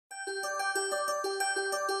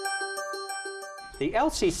The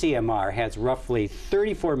LCCMR has roughly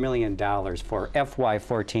 $34 million for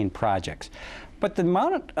FY14 projects, but the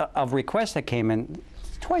amount of requests that came in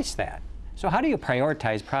is twice that. So how do you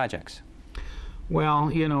prioritize projects?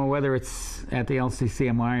 Well, you know, whether it's at the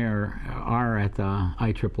LCCMI or at the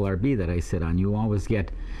IRRB that I sit on, you always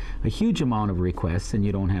get a huge amount of requests and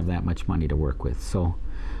you don't have that much money to work with. So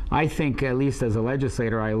I think, at least as a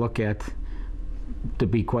legislator, I look at, to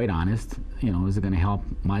be quite honest, you know, is it going to help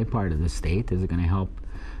my part of the state? Is it going to help,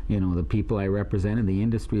 you know, the people I represent and the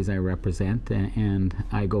industries I represent? And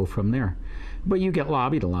I go from there. But you get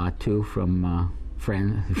lobbied a lot too from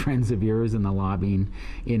friends of yours in the lobbying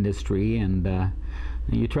industry, and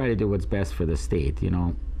you try to do what's best for the state. You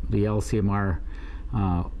know, the LCMR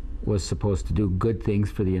was supposed to do good things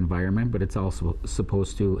for the environment, but it's also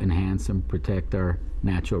supposed to enhance and protect our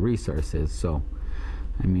natural resources. So,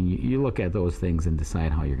 I mean, you look at those things and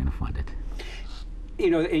decide how you're going to fund it. You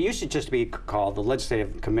know, it used to just be called the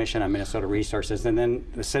Legislative Commission on Minnesota Resources, and then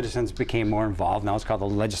the citizens became more involved. Now it's called the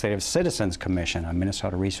Legislative Citizens Commission on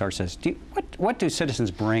Minnesota Resources. What do citizens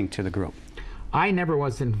bring to the group? I never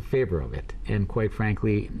was in favor of it, and quite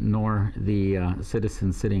frankly, nor the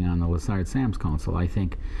citizens sitting on the Lessard-Sams Council. I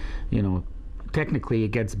think, you know, technically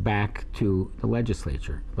it gets back to the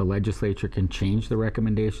legislature. The legislature can change the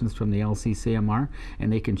recommendations from the LCCMR,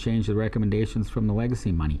 and they can change the recommendations from the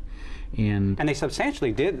legacy money. And they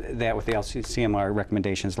substantially did that with the LCCMR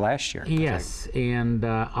recommendations last year. Yes, and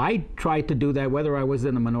I tried to do that whether I was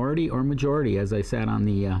in the minority or majority. As I sat on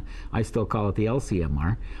the, I still call it the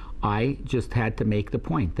LCMR, I just had to make the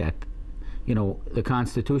point that, you know, the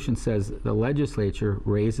Constitution says the legislature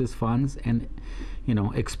raises funds and, you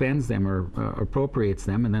know, expends them or appropriates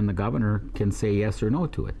them, and then the governor can say yes or no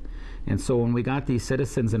to it. And so when we got these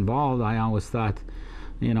citizens involved, I always thought,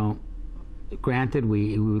 you know, granted,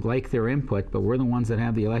 we like their input, but we're the ones that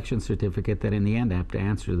have the election certificate that in the end have to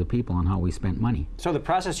answer to the people on how we spent money. So the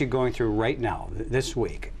process you're going through right now, this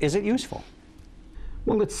week, is it useful?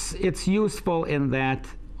 Well, it's useful in that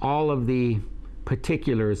all of the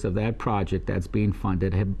particulars of that project that's being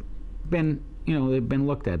funded have been, you know, they've been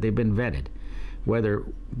looked at, they've been vetted, whether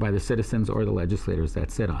by the citizens or the legislators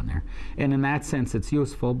that sit on there. And in that sense, it's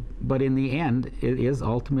useful, but in the end, it is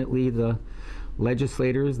ultimately the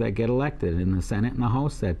legislators that get elected in the Senate and the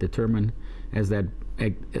House that determine, as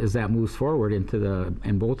that moves forward into the,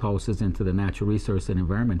 in both houses, into the Natural Resource and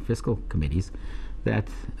Environment Fiscal Committees, that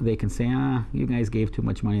they can say, you guys gave too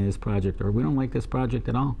much money to this project, or we don't like this project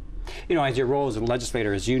at all. You know, as your role as a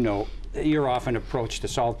legislator, as you know, you're often approached to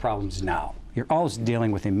solve problems now. You're always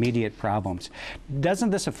dealing with immediate problems.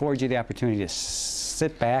 Doesn't this afford you the opportunity to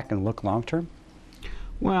sit back and look long term?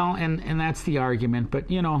 Well, and that's the argument, but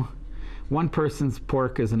you know, one person's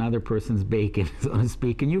pork is another person's bacon, so to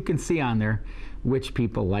speak, and you can see on there which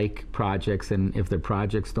people like projects, and if their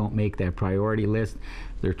projects don't make that priority list,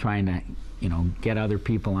 they're trying to, you know, get other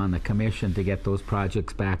people on the commission to get those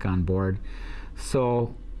projects back on board.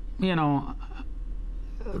 So, you know,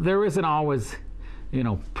 there isn't always, you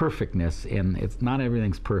know, perfectness, and it's not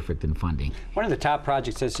everything's perfect in funding. One of the top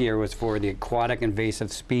projects this year was for the Aquatic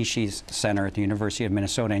Invasive Species Center at the University of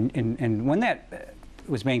Minnesota, and when that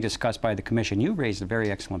was being discussed by the commission, you raised a very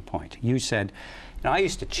excellent point. You said, now I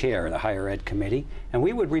used to chair the higher ed committee, and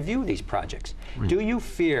we would review these projects. Right. Do you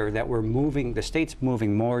fear that we're moving, the state's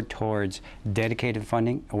moving more towards dedicated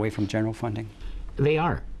funding away from general funding? They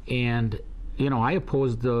are, and you know, I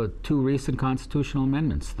opposed the two recent constitutional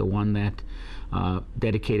amendments, the one that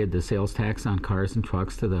dedicated the sales tax on cars and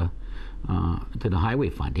trucks to the highway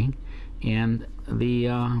funding, and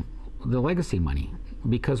the legacy money.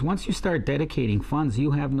 Because once you start dedicating funds, you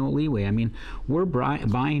have no leeway. I mean, we're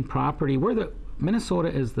buying property. Minnesota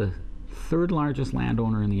is the third largest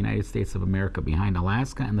landowner in the United States of America, behind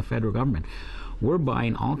Alaska and the federal government. We're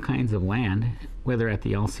buying all kinds of land, whether at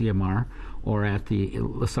the LCMR or at the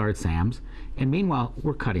Lessard-Sams, and meanwhile,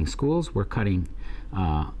 we're cutting schools, we're cutting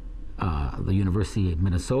the University of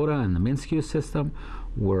Minnesota and the MNSCU system,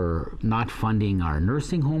 we're not funding our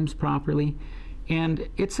nursing homes properly, and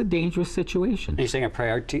it's a dangerous situation. Are you saying our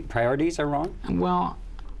priorities are wrong? Well,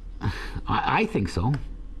 I think so.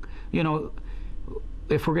 You know,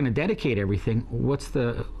 if we're going to dedicate everything, what's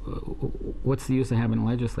the use of having a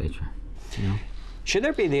legislature? You know? Should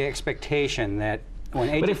there be the expectation that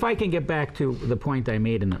when But if I can get back to the point I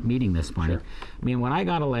made in the meeting this morning, sure. I mean, when I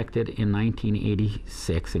got elected in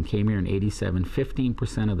 1986 and came here in 87,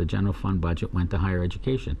 15% of the general fund budget went to higher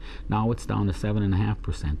education. Now it's down to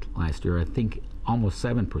 7.5% last year. I think almost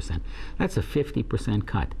 7%. That's a 50%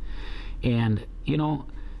 cut. And, you know,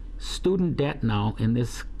 student debt now in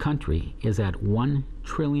this country is at $1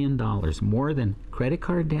 trillion, more than credit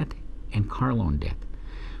card debt and car loan debt.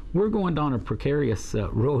 We're going down a precarious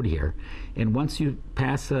road here, and once you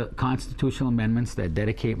pass constitutional amendments that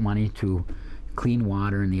dedicate money to clean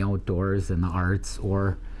water and the outdoors and the arts,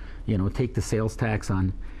 or take the sales tax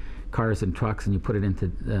on cars and trucks and you put it into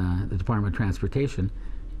the Department of Transportation,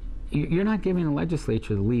 you're not giving the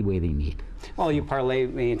legislature the leeway they need. Well, you parlay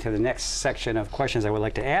me into the next section of questions I would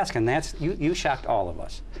like to ask, and that's, you shocked all of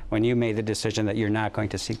us when you made the decision that you're not going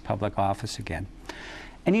to seek public office again.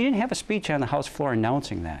 And you didn't have a speech on the House floor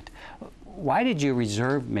announcing that. Why did you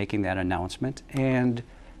reserve making that announcement, and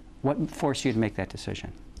what forced you to make that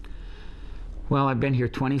decision? Well, I've been here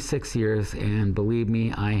 26 years, and believe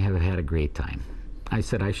me, I have had a great time. I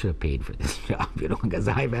said I should have paid for this job, because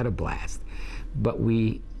I've had a blast. But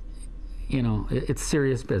it's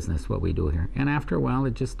serious business what we do here. And after a while,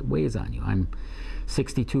 it just weighs on you. I'm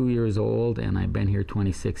 62 years old, and I've been here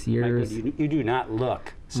 26 years. You do not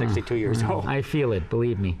look 62 years old. I feel it,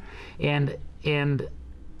 believe me. And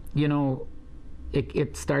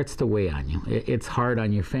it starts to weigh on you. It's hard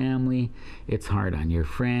on your family. It's hard on your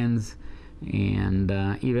friends. And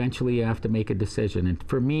eventually you have to make a decision. And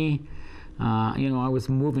for me, I was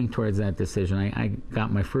moving towards that decision. I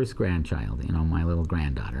got my first grandchild, my little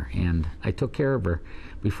granddaughter, and I took care of her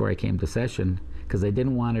before I came to session because I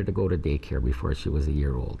didn't want her to go to daycare before she was a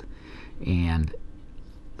year old. And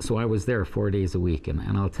so I was there 4 days a week, and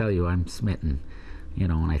I'll tell you, I'm smitten,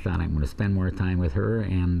 and I thought I'm going to spend more time with her,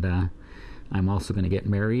 and I'm also going to get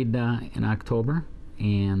married in October,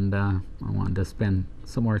 and I wanted to spend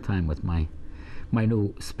some more time with my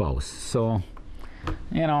new spouse. So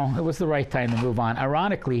it was the right time to move on.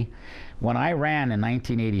 Ironically, when I ran in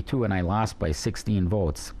 1982 and I lost by 16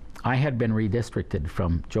 votes, I had been redistricted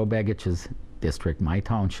from Joe Begich's district, my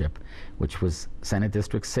township, which was Senate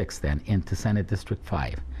District 6 then, into Senate District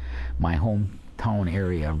 5, my hometown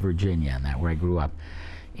area of Virginia, and that's where I grew up.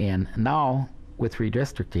 And now, with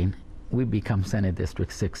redistricting, we become Senate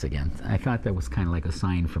District 6 again. I thought that was kind of like a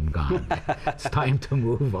sign from God. It's time to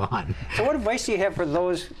move on. So what advice do you have for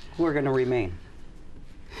those who are going to remain?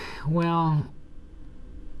 Well,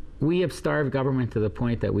 we have starved government to the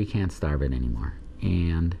point that we can't starve it anymore.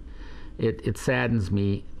 And it saddens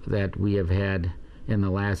me that we have had, in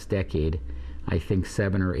the last decade, I think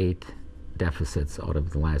 7 or 8 deficits out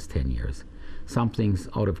of the last 10 years. Something's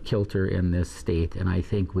out of kilter in this state, and I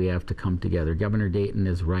think we have to come together. Governor Dayton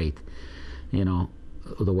is right. The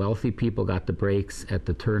wealthy people got the breaks at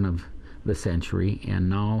the turn of the century, and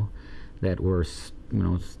now that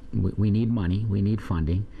we need money, we need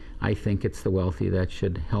funding, I think it's the wealthy that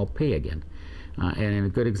should help pay again. And a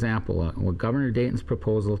good example, Governor Dayton's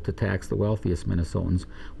proposal to tax the wealthiest Minnesotans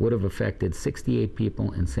would have affected 68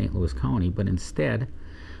 people in St. Louis County, but instead,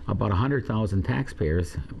 about 100,000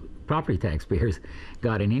 property taxpayers,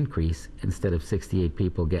 got an increase instead of 68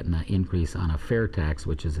 people getting an increase on a fair tax,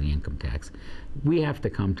 which is the income tax. We have to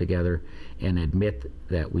come together and admit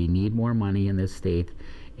that we need more money in this state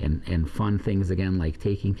and fund things again, like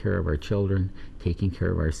taking care of our children, taking care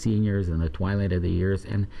of our seniors in the twilight of the years,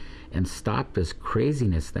 and stop this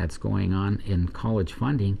craziness that's going on in college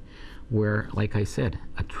funding, where, like I said,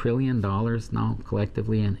 $1 trillion now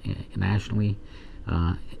collectively and nationally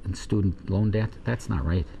in student loan debt. That's not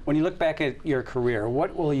right. When you look back at your career,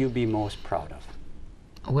 what will you be most proud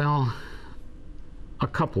of? Well, a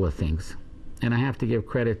couple of things. And I have to give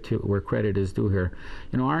credit to where credit is due here.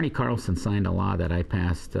 Arnie Carlson signed a law that I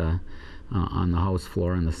passed on the House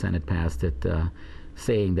floor, and the Senate passed it,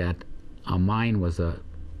 saying that a mine was an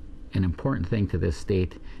important thing to this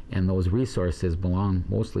state, and those resources belong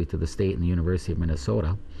mostly to the state and the University of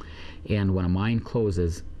Minnesota. And when a mine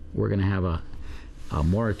closes, we're going to have a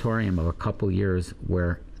moratorium of a couple years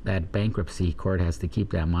where that bankruptcy court has to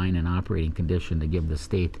keep that mine in operating condition to give the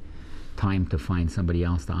state time to find somebody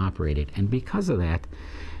else to operate it. And because of that,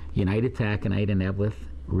 United Taconite in Eveleth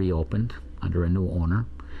reopened under a new owner.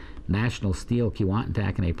 National Steel Keewatin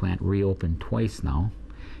Taconite plant reopened twice now.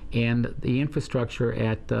 And the infrastructure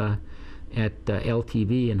at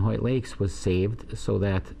LTV in Hoyt Lakes was saved so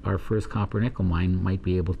that our first copper nickel mine might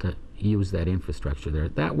be able to use that infrastructure there.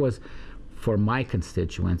 That was, for my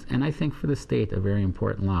constituents, and I think for the state, a very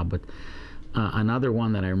important law. But another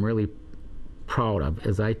one that I'm really proud of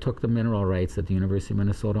is I took the mineral rights that the University of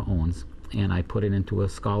Minnesota owns, and I put it into a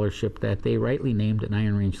scholarship that they rightly named an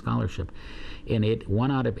Iron Range Scholarship. And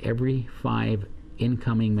 1 out of every 5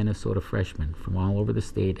 incoming Minnesota freshmen from all over the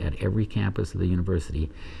state at every campus of the university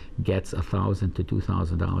gets $1,000 to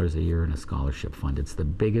 $2,000 a year in a scholarship fund. It's the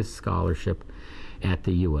biggest scholarship at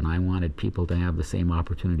the U, and I wanted people to have the same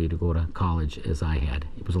opportunity to go to college as I had.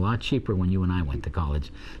 It was a lot cheaper when you and I went to college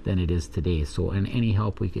than it is today. So, and any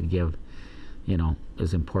help we could give you know,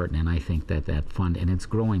 is important. And I think that that fund, and it's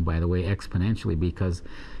growing, by the way, exponentially, because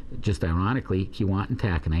just ironically, Keewatin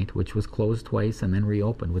Taconite, which was closed twice and then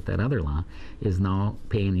reopened with that other law, is now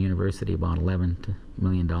paying the university about $11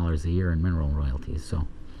 million a year in mineral royalties. So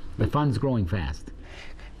the fund's growing fast.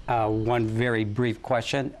 One very brief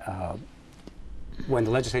question. When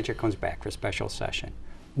the legislature comes back for a special session,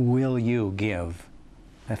 will you give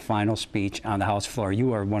a final speech on the House floor?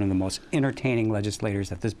 You are one of the most entertaining legislators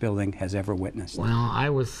that this building has ever witnessed. Well, I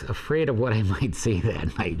was afraid of what I might say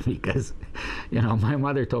that night because, you know, my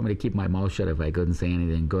mother told me to keep my mouth shut if I couldn't say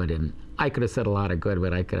anything good, and I could have said a lot of good,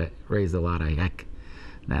 but I could have raised a lot of heck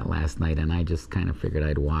that last night, and I just kind of figured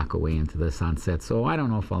I'd walk away into the sunset. So I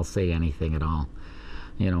don't know if I'll say anything at all,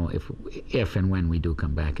 you know, if and when we do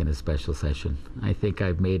come back in a special session. I think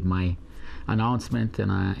I've made my announcement,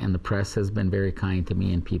 and the press has been very kind to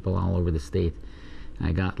me, and people all over the state.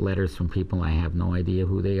 I got letters from people, I have no idea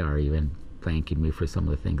who they are, even thanking me for some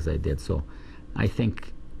of the things I did. So I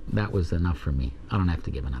think that was enough for me. I don't have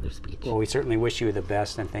to give another speech. Well, we certainly wish you the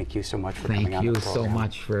best, and thank you so much for coming on the program. Thank you so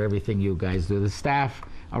much for everything you guys do. The staff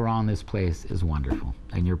around this place is wonderful,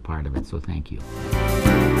 and you're part of it, so thank you.